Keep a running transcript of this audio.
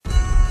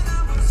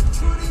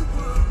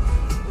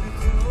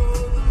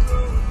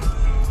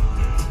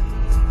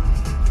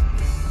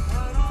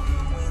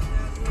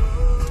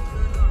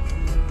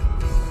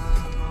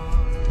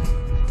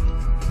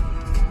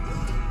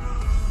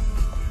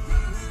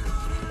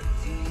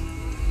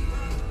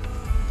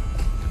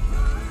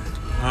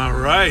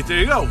right, there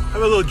you go.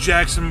 Have a little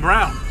Jackson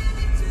Browne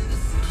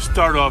to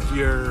start off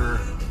your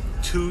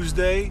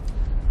Tuesday.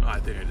 Oh, I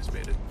think I just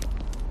made it.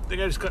 I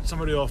think I just cut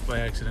somebody off by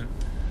accident.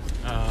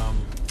 I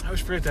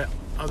always forget that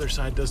other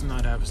side does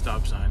not have a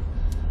stop sign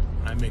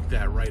when I make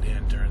that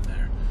right-hand turn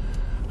there.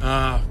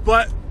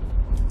 But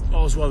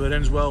all's well that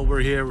ends well.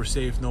 We're here, we're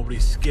safe,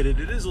 nobody's skidded.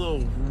 It is a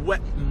little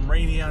wet and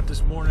rainy out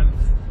this morning,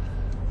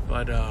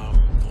 but a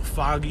little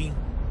foggy.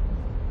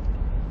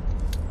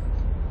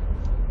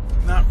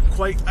 Not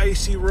quite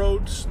icy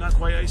roads, not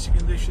quite icy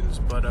conditions,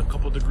 but a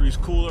couple degrees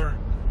cooler.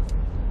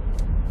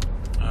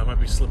 Might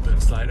be slipping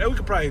and sliding. We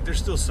could probably, there's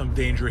still some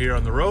danger here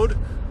on the road,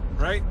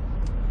 right?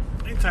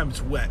 Anytime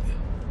it's wet,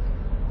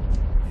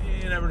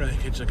 you never know. You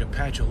catch like a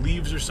patch of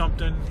leaves or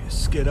something, you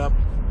skid up.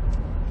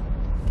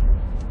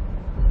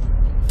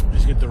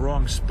 Just get the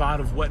wrong spot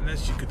of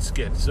wetness, you could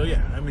skid. So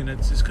yeah, I mean,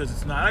 it's just because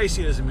it's not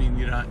icy doesn't mean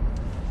you're not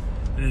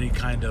in any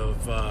kind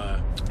of,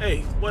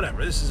 hey,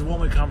 whatever. This is a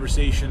one-way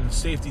conversation,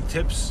 safety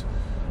tips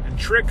and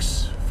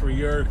tricks for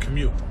your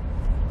commute.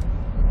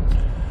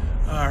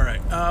 All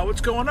right, what's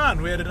going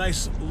on? We had a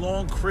nice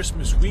long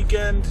Christmas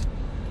weekend.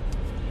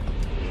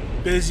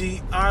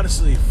 Busy,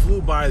 honestly,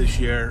 flew by this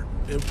year.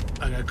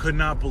 I could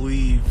not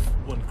believe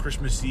when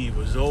Christmas Eve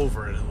was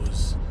over and it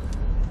was,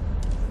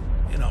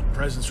 you know,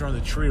 presents are on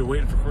the tree,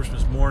 waiting for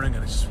Christmas morning,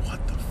 and it's just,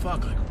 what the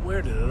fuck? Like,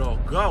 where did it all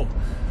go?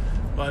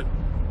 But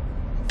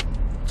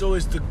it's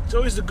always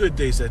the good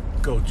days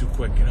that go too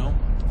quick, you know?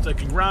 It's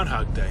like in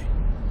Groundhog Day.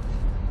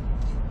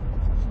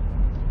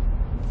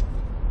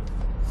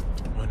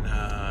 When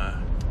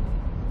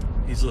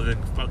he's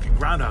living fucking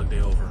Groundhog Day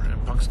over in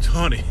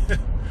Punxsutawney.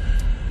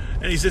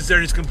 And he sits there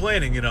and he's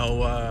complaining, you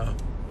know, I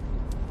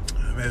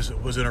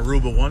was in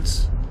Aruba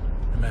once.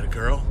 I met a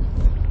girl.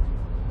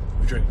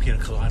 We drank pina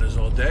coladas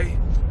all day.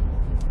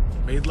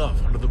 Made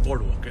love under the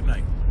boardwalk at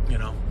night, you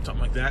know,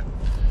 something like that.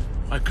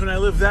 Why couldn't I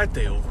live that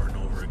day over and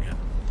over again?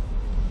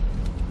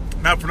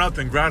 Not for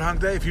nothing,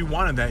 Groundhog Day, if he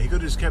wanted that, he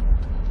could have just kept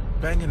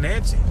banging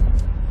Nancy.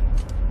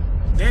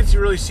 Nancy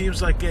really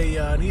seems like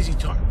an easy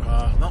target.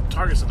 No,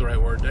 target's not the right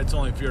word. That's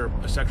only if you're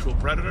a sexual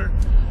predator.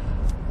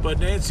 But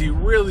Nancy,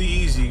 really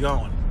easy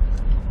going.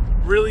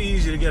 Really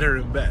easy to get her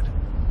in bed.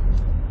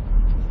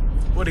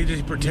 What,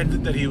 he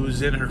pretended that he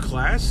was in her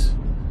class?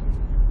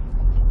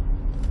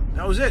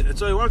 That was it.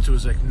 That's all he wanted to. It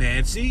was like,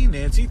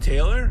 Nancy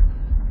Taylor?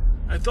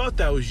 I thought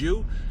that was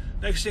you.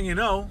 Next thing you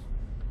know,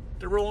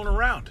 they're rolling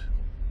around.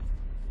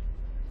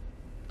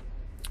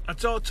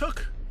 That's all it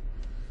took.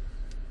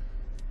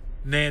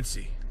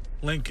 Nancy,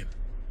 Lincoln,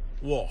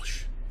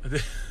 Walsh.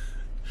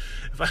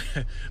 If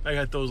I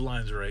got those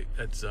lines right,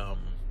 that's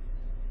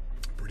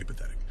pretty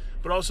pathetic.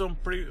 But also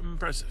pretty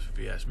impressive, if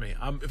you ask me.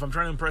 If I'm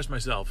trying to impress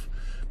myself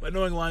by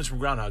knowing lines from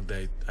Groundhog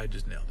Day, I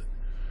just nailed it.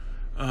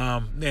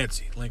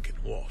 Nancy, Lincoln,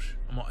 Walsh.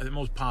 I'm the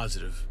most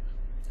positive.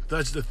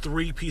 That's the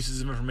three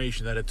pieces of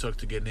information that it took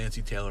to get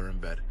Nancy Taylor in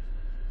bed.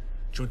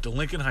 She went to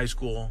Lincoln High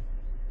School.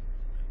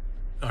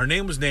 Her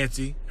name was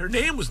Nancy.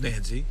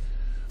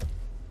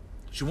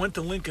 She went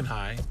to Lincoln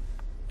High,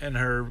 and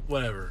her,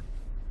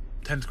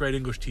 10th grade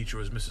English teacher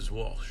was Mrs.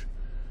 Walsh.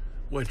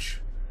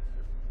 Which,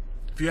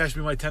 if you ask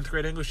me my 10th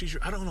grade English teacher,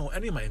 I don't know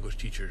any of my English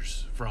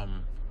teachers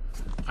from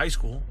high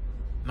school,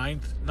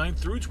 9th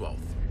through 12th.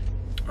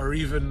 Or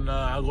even,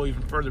 I'll go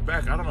even further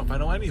back. I don't know if I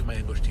know any of my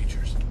English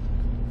teachers.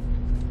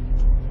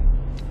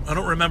 I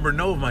don't remember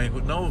no of my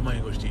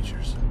English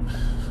teachers.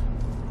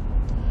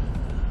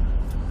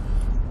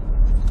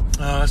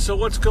 So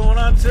what's going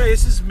on today?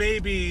 This is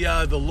maybe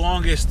the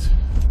longest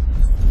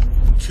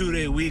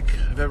 2-day week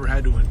I've ever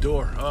had to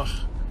endure.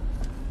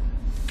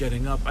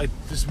 Getting up.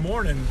 This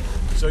morning,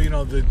 so you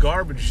know, the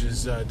garbage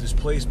is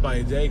displaced by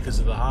a day because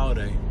of the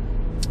holiday,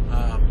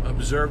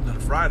 observed on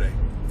Friday.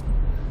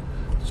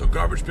 So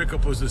garbage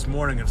pickup was this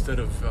morning instead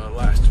of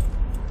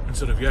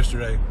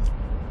yesterday.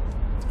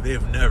 They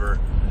have never,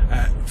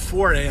 at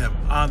 4 a.m.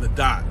 on the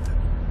dot,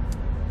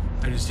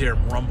 I just hear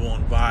them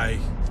rumbling by,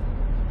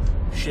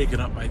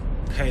 shaking up my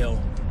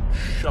pail,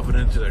 shoving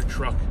it into their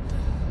truck.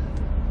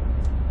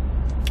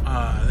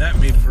 That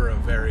made for a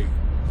very,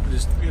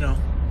 just, you know,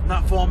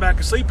 not falling back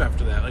asleep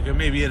after that. Like, I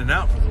may be in and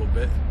out for a little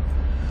bit.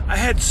 I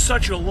had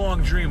such a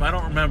long dream. I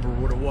don't remember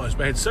what it was,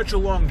 but I had such a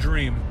long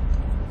dream.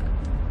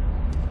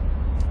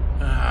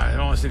 I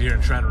don't want to sit here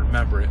and try to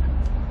remember it.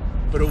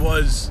 But it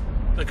was,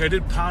 like, I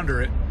did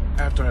ponder it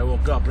after I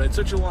woke up. But I had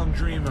such a long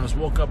dream. I was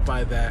woke up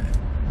by the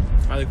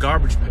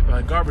garbage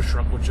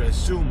truck, which I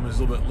assume was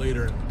a little bit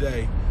later in the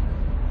day,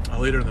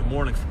 later in the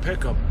morning for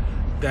pickup,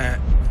 that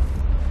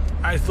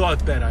I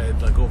thought that I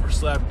had, like,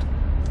 overslept.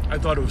 I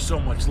thought it was so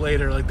much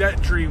later. Like,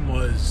 that dream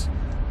was,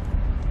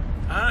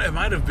 it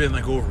might have been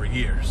like over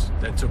years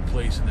that took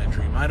place in that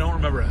dream. I don't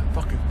remember a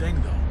fucking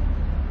thing though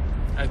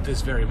at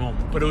this very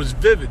moment, but it was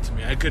vivid to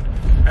me. I could,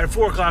 at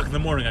 4 o'clock in the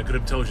morning, I could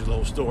have told you the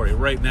whole story.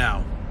 Right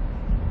now,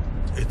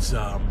 it's,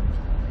 I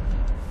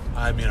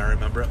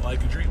remember it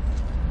like a dream.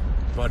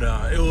 But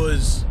it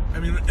was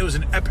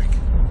an epic.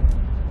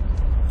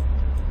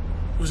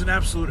 It was an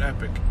absolute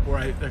epic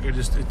where it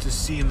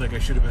just seemed like I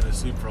should have been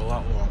asleep for a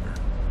lot longer.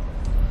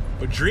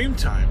 But dream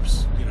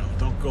times, you know,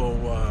 don't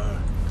go.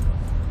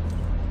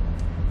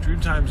 Dream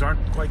times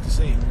aren't quite the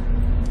same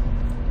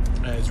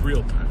as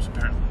real times,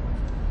 apparently.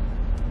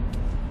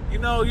 You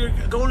know, you're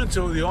going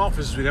into the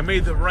office this week. I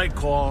made the right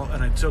call,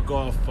 and I took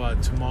off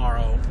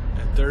tomorrow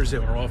and Thursday.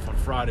 We're off on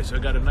Friday, so I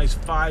got a nice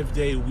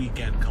 5-day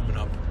weekend coming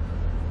up.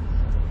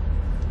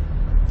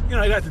 You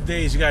know, I got the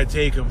days, you got to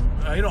take them.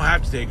 You don't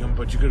have to take them,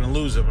 but you're going to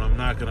lose them. I'm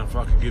not going to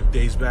fucking give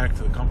days back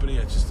to the company.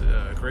 It's just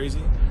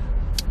crazy.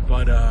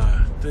 But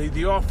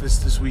the office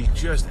this week,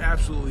 just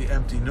absolutely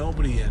empty.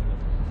 Nobody in.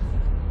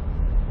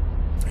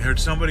 I heard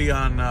somebody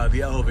on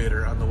the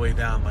elevator on the way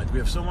down, like, we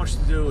have so much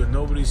to do and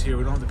nobody's here.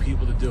 We don't have the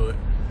people to do it.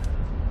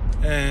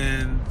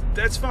 And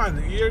that's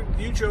fine.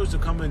 You chose to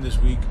come in this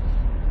week.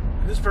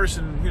 And this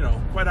person, you know,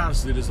 quite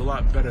honestly, does a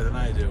lot better than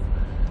I do.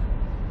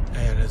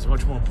 And has a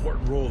much more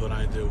important role than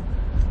I do.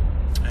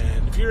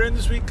 And if you're in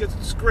this week,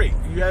 it's great.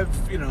 You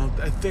have, you know,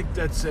 I think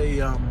that's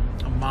a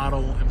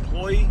model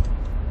employee.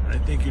 And I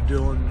think you're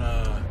doing,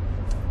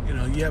 you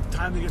know, you have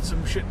time to get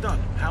some shit done.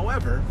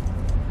 However,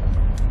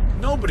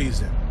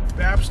 nobody's in.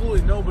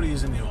 Absolutely nobody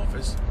is in the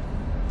office.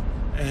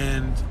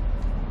 And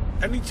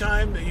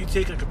anytime that you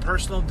take like a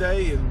personal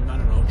day in, I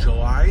don't know,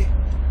 July,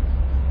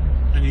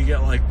 and you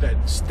get like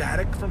that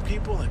static from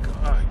people, like,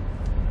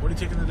 what are you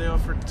taking the day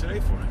off for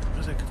today for?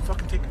 Because I could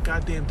fucking take a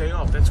goddamn day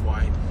off. That's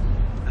why.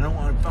 I don't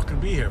want to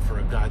fucking be here for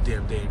a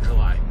goddamn day in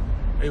July.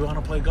 Maybe I want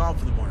to play golf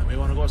in the morning. Maybe I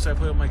want to go outside and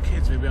play with my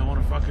kids. Maybe I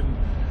want to fucking,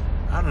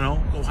 I don't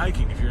know, go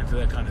hiking if you're into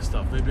that kind of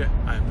stuff. Maybe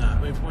I'm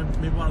not. Maybe I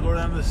want to go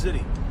down to the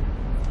city,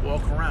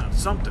 walk around,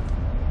 something.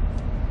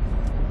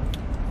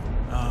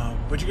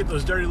 But you get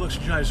those dirty looks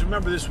in your eyes.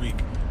 Remember this week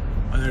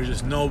when there's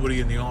just nobody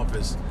in the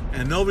office,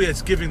 and nobody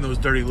that's giving those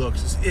dirty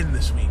looks is in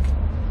this week.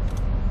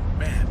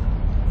 Man,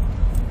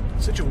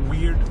 such a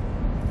weird.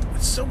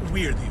 It's so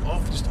weird, the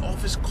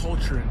office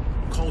culture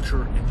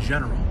in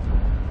general,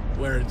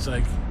 where it's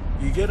like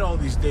you get all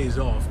these days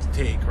off to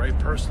take, right?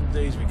 Personal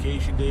days,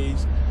 vacation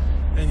days,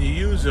 and you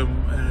use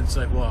them, and it's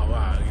like, well,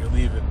 wow, you're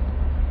leaving.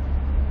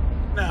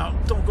 Now,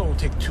 don't go and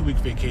take 2-week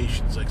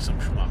vacations like some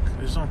schmuck.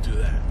 Just don't do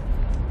that.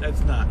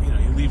 That's not, you know,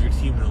 you leave your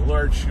team in a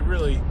lurch. You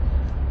really,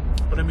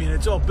 but I mean,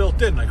 it's all built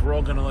in. Like, we're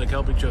all gonna like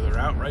help each other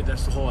out, right?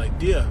 That's the whole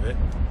idea of it.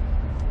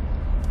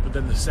 But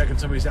then the second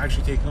somebody's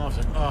actually taking off,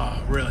 it's like,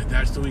 oh, really?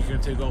 That's the week you're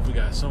gonna take off? We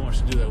got so much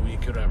to do that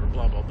week, whatever,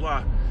 blah blah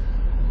blah.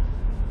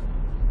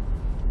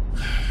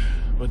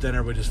 But then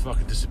everybody just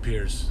fucking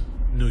disappears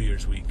New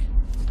Year's week.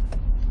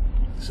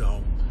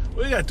 So,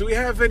 what do we got? Do we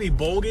have any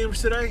bowl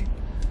games today?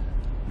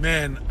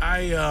 Man,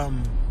 I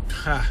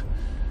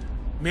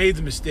made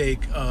the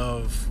mistake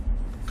of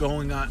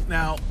going on.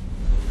 Now,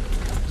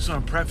 just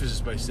want to preface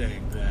this by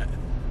saying that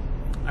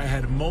I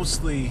had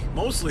mostly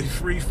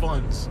free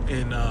funds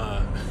in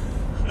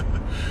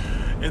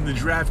in the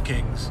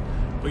DraftKings,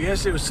 but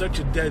yesterday was such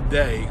a dead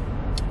day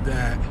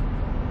that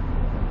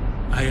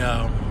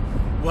I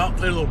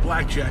played a little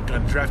blackjack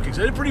on DraftKings.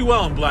 I did pretty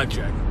well on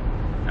blackjack,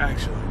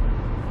 actually.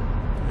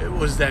 It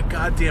was that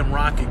goddamn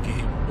Rocket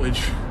game,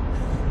 which,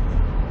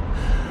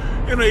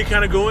 you know, you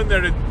kind of go in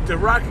there. The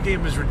Rocket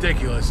game is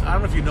ridiculous. I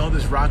don't know if you know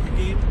this Rocket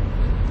game,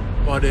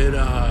 but it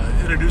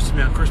introduced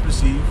me on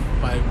Christmas Eve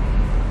by, I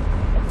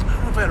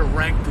don't know if I had to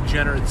rank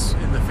degenerates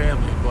in the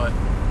family, but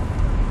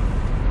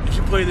if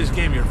you play this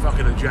game, you're a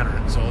fucking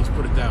degenerate, so let's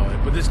put it that way.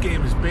 But this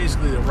game is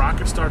basically, the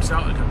rocket starts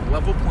out like a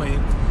level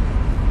plane,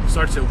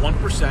 starts at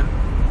 1%,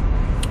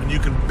 and you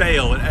can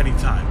bail at any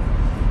time.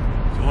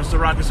 So once the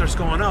rocket starts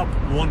going up,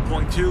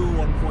 1.2,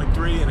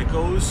 1.3, and it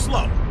goes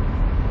slow.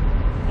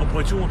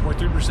 1.2,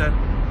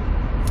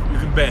 1.3%, you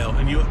can bail,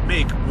 and you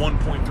make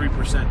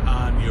 1.3%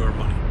 on your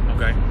money,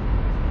 okay?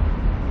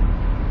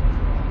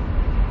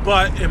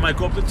 But it might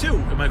go up to 2,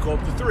 it might go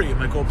up to 3, it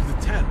might go up to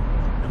 10.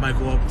 It might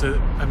go up to,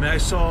 I mean,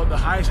 the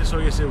highest I saw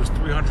yesterday was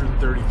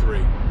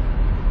 333.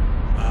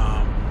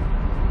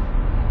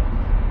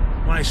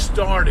 When I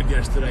started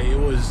yesterday,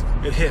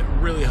 it hit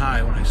really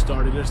high when I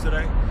started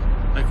yesterday,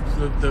 like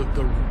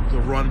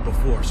the run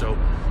before. So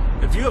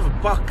if you have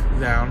a buck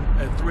down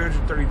at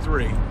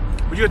 333,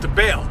 but you have to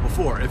bail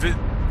before. If it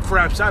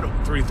craps out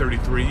at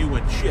 333, you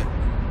win shit.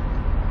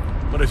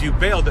 But if you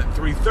bailed at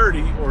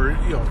 330 or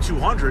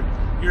 200,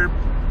 you're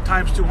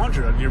times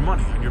 200 on your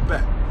money, on your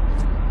bet.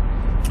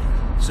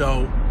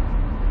 So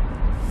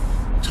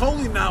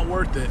totally not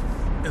worth it.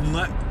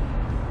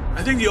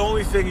 I think the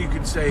only thing you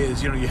could say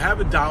is, you have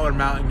a dollar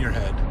amount in your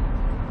head.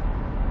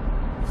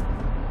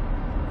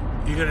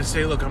 You're gonna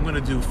say, look, I'm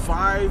gonna do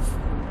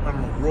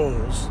 5,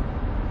 rolls,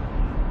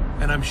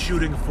 and I'm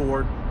shooting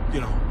for,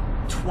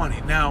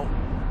 20. Now,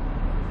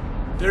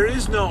 there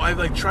is no, I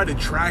try to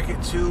track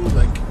it too,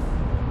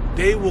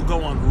 they will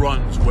go on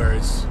runs where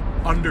it's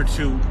under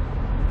 2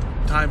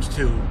 times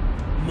 2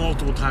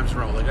 multiple times in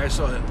a row. I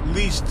saw at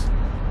least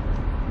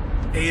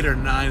 8 or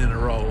 9 in a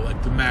row,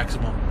 the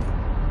maximum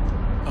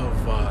of,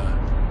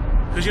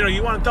 because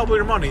you want to double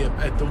your money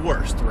at the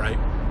worst, right?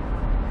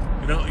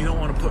 You don't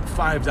want to put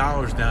 $5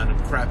 down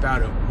and crap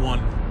out at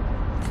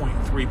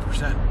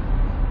 1.3%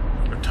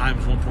 or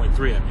times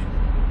 1.3. I mean,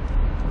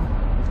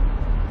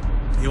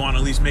 you want to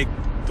at least make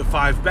the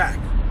 5 back,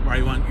 right?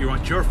 You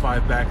want your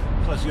 5 back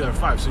plus the other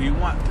 5, so you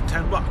want the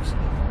 $10.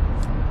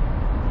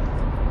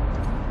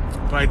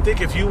 But I think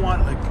if you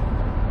want, like,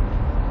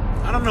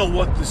 I don't know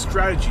what the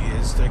strategy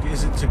is. Like,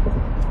 is it to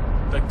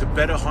like to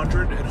bet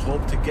 100 and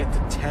hope to get to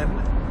 10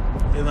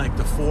 in like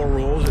the 4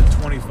 rolls at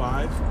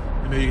 25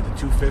 and maybe get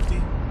to 250?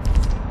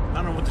 I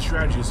don't know what the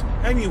strategy is.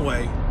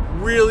 Anyway,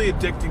 really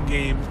addicting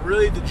game,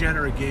 really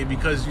degenerate game,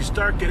 because you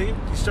start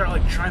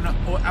like trying to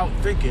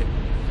outthink it.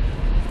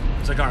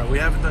 It's like, all right, we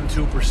haven't done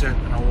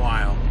 2% in a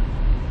while.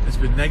 It's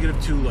been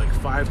 -2 like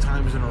 5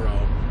 times in a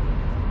row.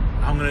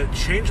 I'm gonna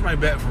change my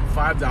bet from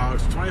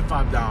 $5 to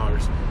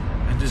 $25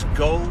 and just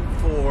go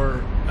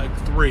for like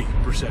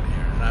 3%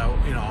 here,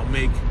 and I'll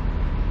make,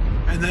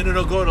 and then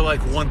it'll go to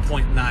like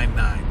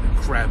 1.99 and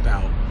crap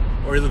out,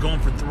 or you're going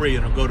for 3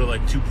 and it'll go to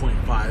like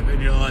 2.5,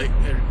 and you're like,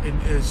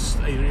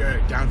 and you're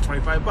down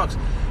 $25.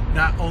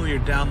 Not only you're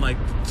down like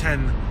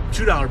 $10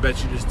 $2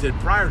 bets you just did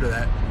prior to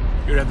that,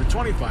 you're down to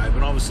 25,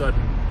 and all of a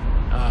sudden,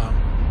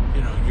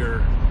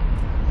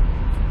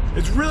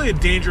 it's really a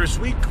dangerous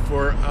week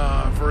for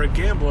a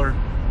gambler,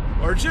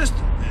 or just,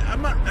 I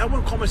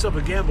wouldn't call myself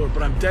a gambler,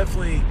 but I'm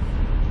definitely,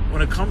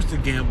 when it comes to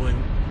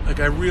gambling,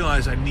 like, I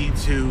realize I need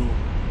to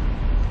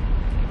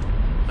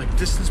like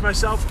distance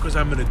myself, because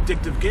I'm an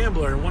addictive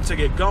gambler, and once I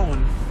get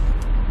going,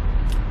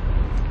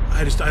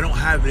 I don't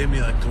have it in me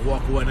like to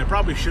walk away, and I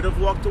probably should have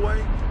walked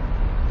away.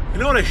 You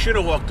know what I should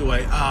have walked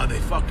away? They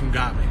fucking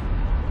got me.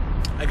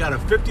 I got a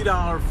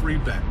 $50 free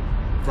bet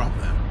from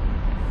them.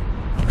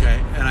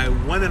 Okay, and I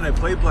went and I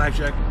played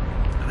blackjack,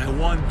 and I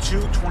won 2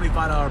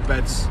 $25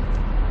 bets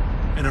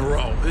in a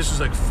row. This was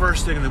like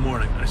first thing in the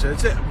morning. I said,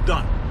 that's it, I'm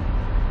done.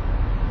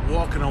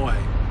 Walking away.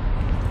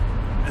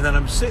 And then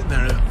I'm sitting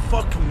there,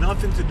 fucking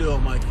nothing to do.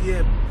 I'm like,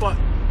 yeah, but,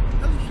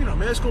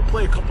 maybe let's go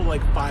play a couple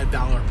like $5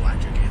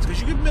 blackjack hands,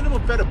 because you can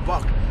minimum bet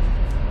 $1.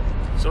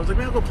 So I was like,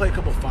 maybe I'll go play a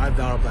couple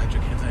 $5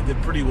 blackjack hands, and I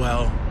did pretty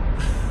well.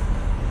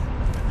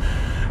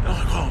 And I'm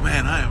like, oh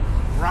man, I am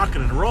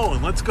rocking and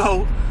rolling. Let's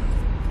go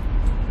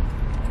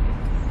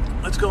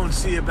and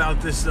see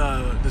about this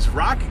this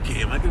Rocket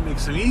game. I can make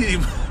some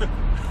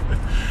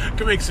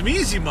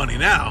easy money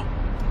now.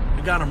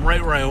 I got them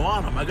right where I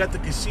want them. I got the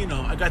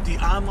casino. I got the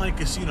online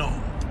casino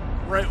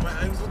right.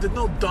 There's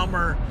no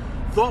dumber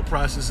thought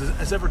process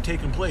has ever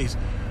taken place.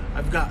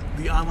 I've got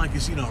the online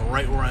casino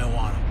right where I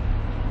want them.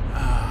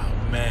 Ah,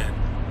 man.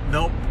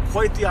 Nope.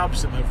 Quite the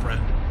opposite, my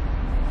friend.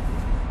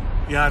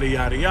 Yada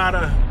yada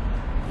yada.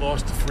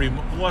 Lost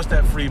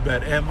that free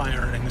bet and my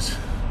earnings.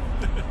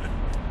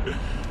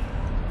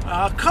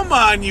 Come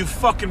on, you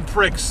fucking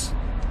pricks.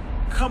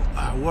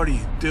 What are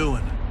you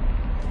doing?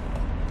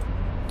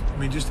 I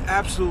mean, just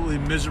absolutely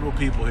miserable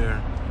people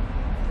here.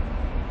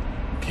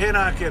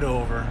 Cannot get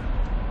over.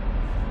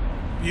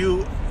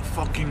 You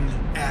fucking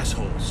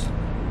assholes.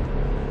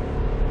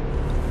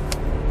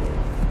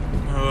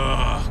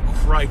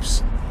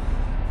 Cripes.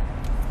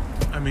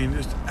 I mean,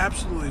 just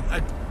absolutely.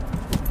 I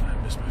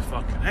missed my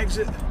fucking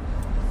exit.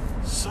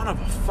 Son of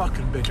a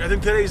fucking bitch. I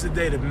think today's the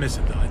day to miss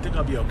it, though. I think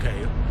I'll be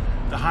okay.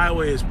 The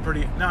highway is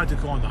pretty... Now I have to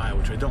go on the highway,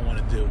 which I don't want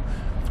to do.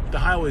 The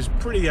highway is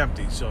pretty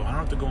empty, so I don't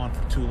have to go on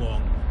for too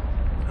long.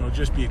 It'll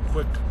just be a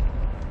quick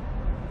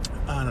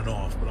on and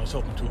off, but I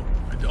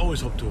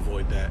always hope to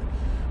avoid that.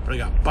 But I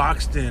got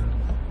boxed in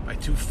by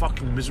 2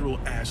 fucking miserable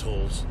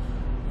assholes.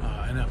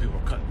 And now people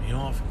are cutting me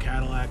off in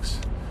Cadillacs.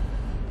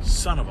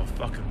 Son of a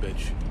fucking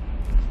bitch.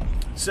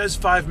 It says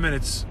 5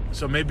 minutes,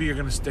 so maybe you're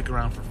going to stick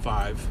around for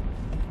 5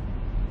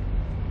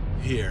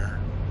 here.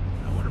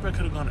 I wonder if I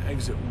could have gone to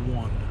exit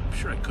 1. I'm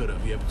sure I could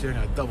have. Yeah, but I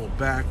got to double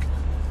back.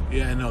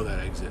 Yeah, I know that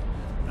exit.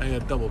 I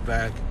got to double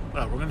back.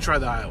 We're going to try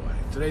the highway.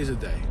 Today's the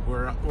day. We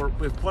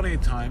have plenty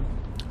of time.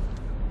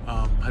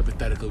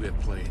 Hypothetically, we have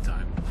plenty of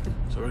time.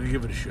 So we're going to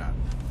give it a shot.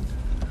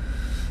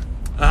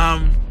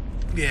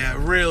 Yeah,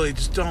 really,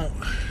 just don't.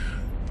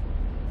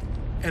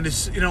 And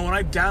it's, when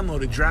I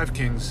downloaded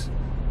DraftKings,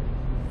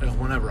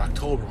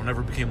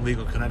 whenever it became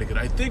legal in Connecticut,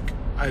 I think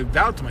I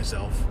vowed to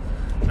myself,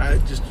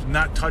 just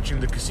not touching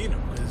the casino.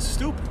 It's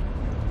stupid.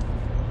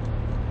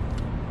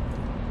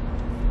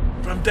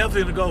 But I'm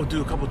definitely going to go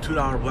do a couple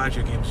 $2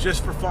 blackjack games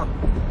just for fun.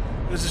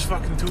 This is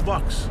fucking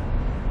 $2.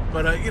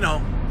 But,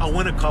 I'll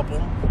win a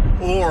couple,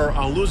 or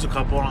I'll lose a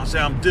couple, and I'll say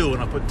I'm due,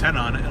 and I'll put 10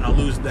 on it, and I'll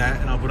lose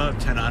that, and I'll put another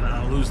 10 on it, and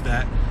I'll lose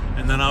that,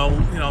 and then I'll,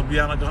 be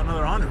on like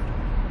another 100.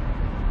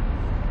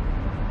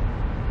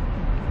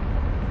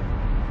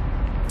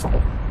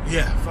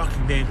 Yeah,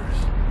 fucking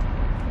dangerous.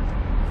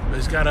 But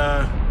it's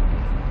gotta,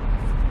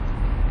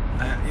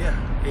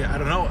 I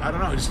don't know.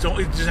 You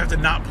just have to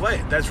not play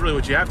it. That's really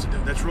what you have to do.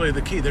 That's really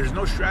the key. There's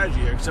no strategy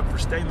here except for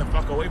staying the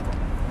fuck away from it.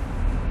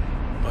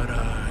 But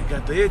I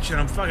got the itch, and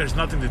I'm fucking. There's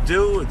nothing to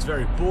do. It's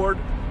very bored.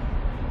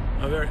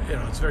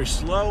 It's very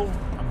slow.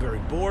 I'm very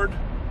bored.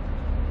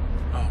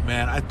 Oh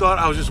man, I thought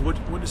I was just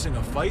witnessing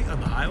a fight on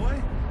the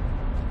highway.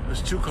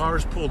 There's 2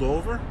 cars pulled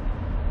over,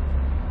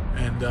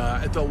 and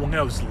I thought one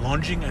guy was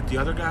lunging at the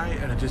other guy,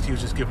 and he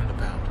was just giving the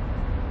pound.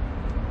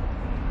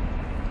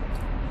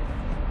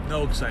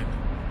 No excitement.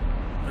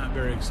 Not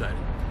very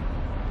exciting.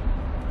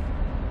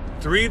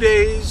 3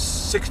 days,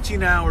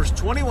 16 hours,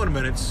 21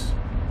 minutes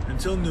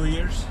until New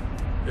Year's.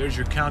 There's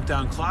your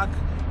countdown clock,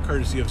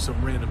 courtesy of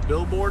some random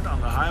billboard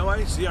on the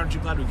highway. See, aren't you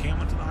glad we came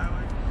onto the highway?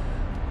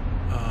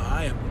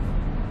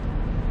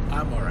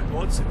 I'm all right.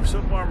 Well, let's see.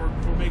 So far,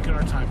 we're making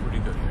our time pretty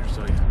good here.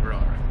 So yeah, we're all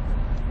right.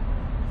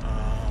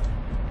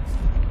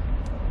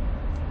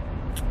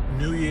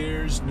 New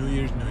Year's.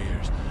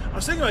 I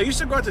was thinking I used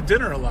to go out to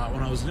dinner a lot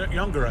when I was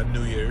younger on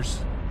New Year's.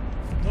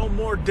 No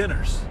more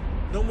dinners.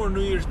 No more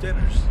New Year's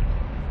dinners.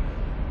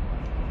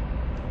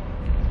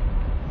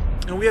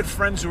 And we had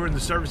friends who were in the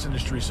service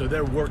industry, so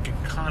they're working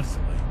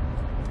constantly.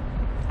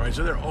 Right?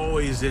 So they're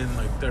always in,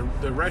 like, their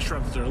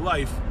restaurant was their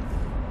life.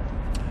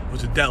 It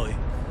was a deli.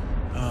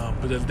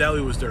 But the deli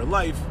was their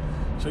life.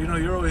 So,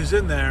 you're always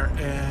in there.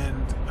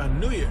 And on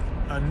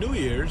New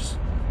Year's,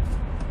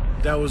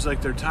 that was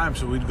like their time,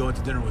 so we'd go out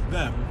to dinner with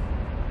them.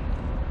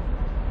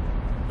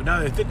 But now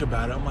that I think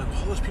about it, I'm like,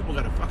 all those people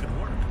gotta fucking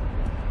work.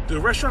 Do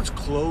restaurants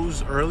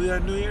close early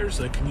on New Year's?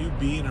 Like, can you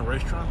be in a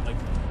restaurant? Like,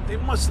 they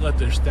must let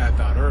their staff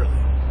out early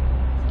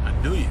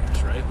on New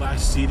Year's, right?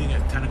 Last seating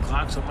at 10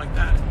 o'clock, something like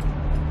that.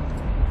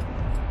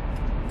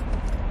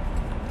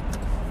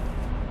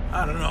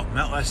 I don't know.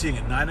 Not last seating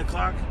at 9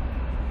 o'clock?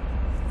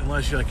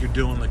 Unless you're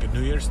doing like a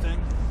New Year's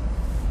thing.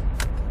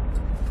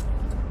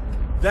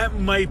 That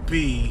might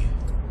be...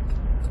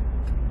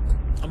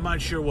 I'm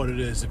not sure what it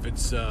is. If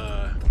it's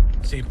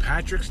St.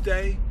 Patrick's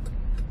Day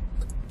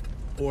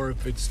or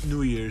if it's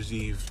New Year's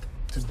Eve.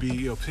 To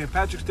be, St.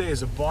 Patrick's Day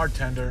as a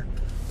bartender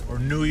or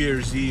New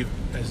Year's Eve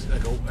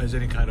as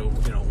any kind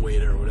of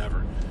waiter or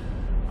whatever.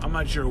 I'm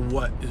not sure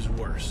what is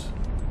worse.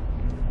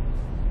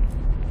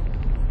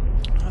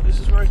 Oh, this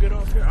is where I get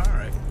off here. All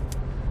right.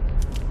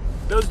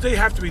 They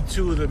have to be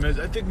two of them.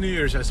 I think New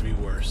Year's has to be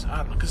worse. I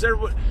don't know, because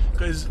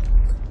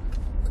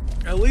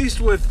at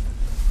least with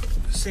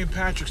St.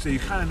 Patrick's Day, you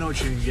kind of know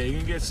what you're gonna get. You're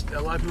gonna get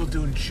a lot of people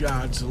doing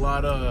shots, a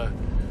lot of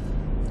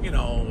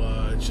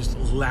just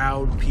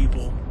loud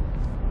people.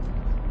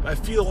 I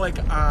feel like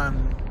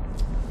on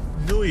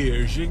New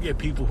Year's, you can get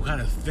people who kind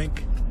of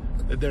think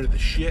that they're the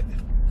shit.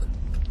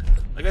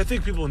 Like, I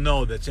think people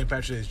know that St.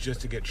 Patrick's Day is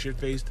just to get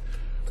shit-faced,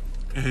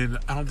 and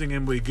I don't think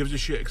anybody gives a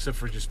shit except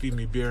for just feeding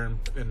me beer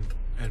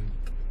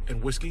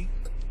and whiskey.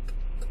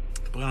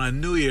 But on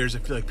New Year's, I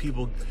feel like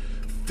people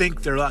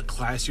think they're a lot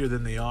classier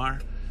than they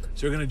are,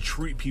 so they're going to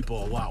treat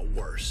people a lot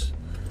worse.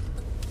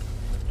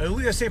 At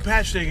least at St.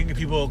 Patrick's Day, you can get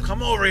people,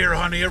 come over here,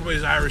 honey,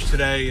 everybody's Irish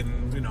today,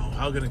 and,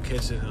 hugging and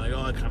kissing, and like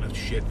all that kind of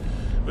shit.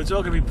 But it's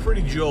all going to be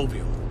pretty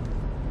jovial.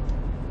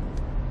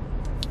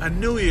 On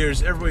New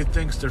Year's, everybody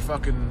thinks they're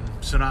fucking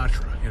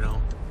Sinatra,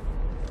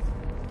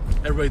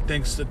 Everybody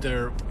thinks that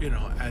they're,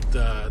 at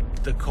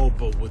the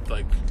Copa with,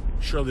 like,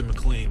 Shirley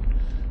MacLaine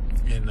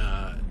in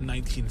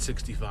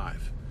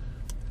 1965.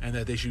 And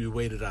that they should be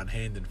waited on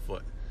hand and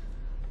foot.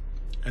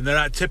 And they're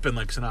not tipping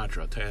like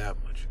Sinatra, I'll tell you that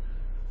much.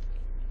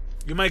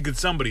 You might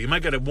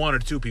get one or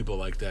two people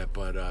like that,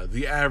 but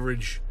the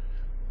average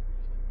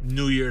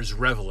New Year's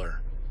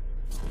reveler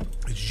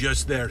is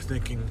just there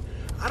thinking,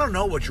 I don't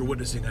know what you're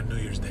witnessing on New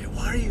Year's Day.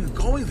 Why are you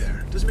going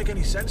there? It doesn't make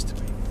any sense to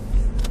me.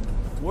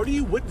 What are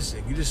you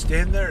witnessing? You just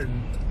stand there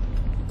and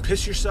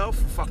piss yourself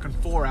for fucking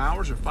 4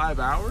 hours or 5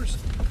 hours?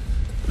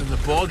 Then the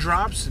ball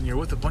drops and you're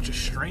with a bunch of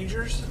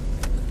strangers?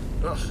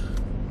 Ugh.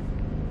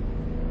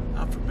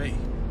 Not for me.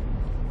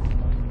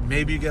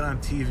 Maybe you get on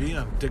TV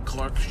on Dick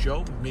Clark's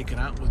show making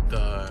out with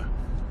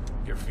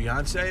your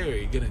fiance, or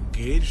you get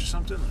engaged or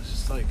something. It's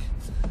just like,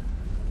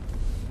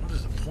 what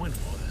is the point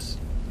of all this?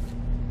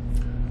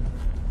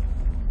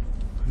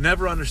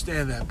 Never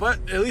understand that. But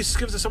at least it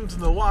gives us something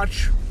to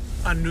watch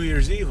on New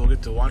Year's Eve. We'll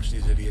get to watch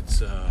these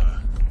idiots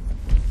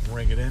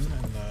ring it in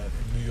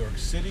New York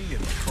City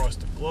and across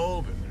the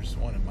globe. And there's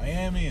one in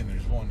Miami, and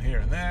there's one here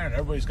and there. And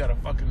everybody's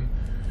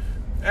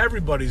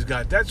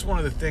got that's one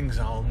of the things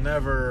I'll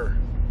never...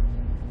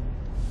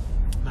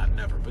 Not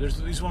never, but there's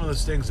at least one of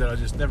those things that I'll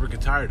just never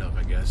get tired of,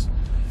 I guess.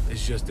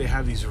 It's just they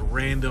have these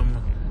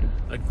random...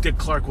 Like, Dick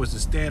Clark was the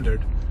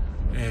standard,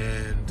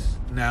 and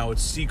now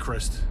it's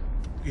Seacrest.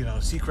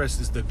 Seacrest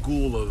is the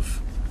ghoul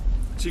of...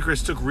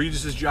 Seacrest took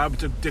Regis's job,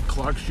 took Dick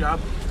Clark's job.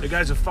 The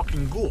guy's a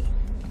fucking ghoul.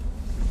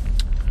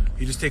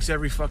 He just takes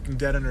every fucking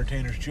dead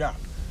entertainer's job.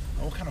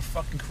 Now, what kind of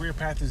fucking career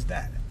path is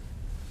that?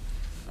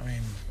 I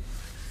mean,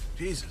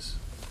 Jesus.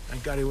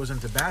 Thank God he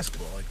wasn't into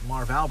basketball, like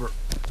Marv Albert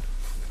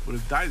would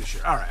have died this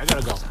year. All right, I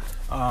gotta go.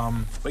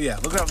 But yeah,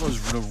 look at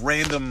the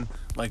random,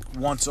 like,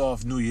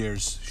 once-off New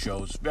Year's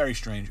shows. Very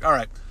strange. All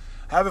right,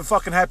 have a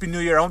fucking happy New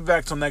Year. I won't be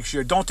back till next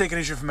year. Don't take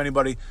any shit from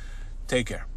anybody. Take care.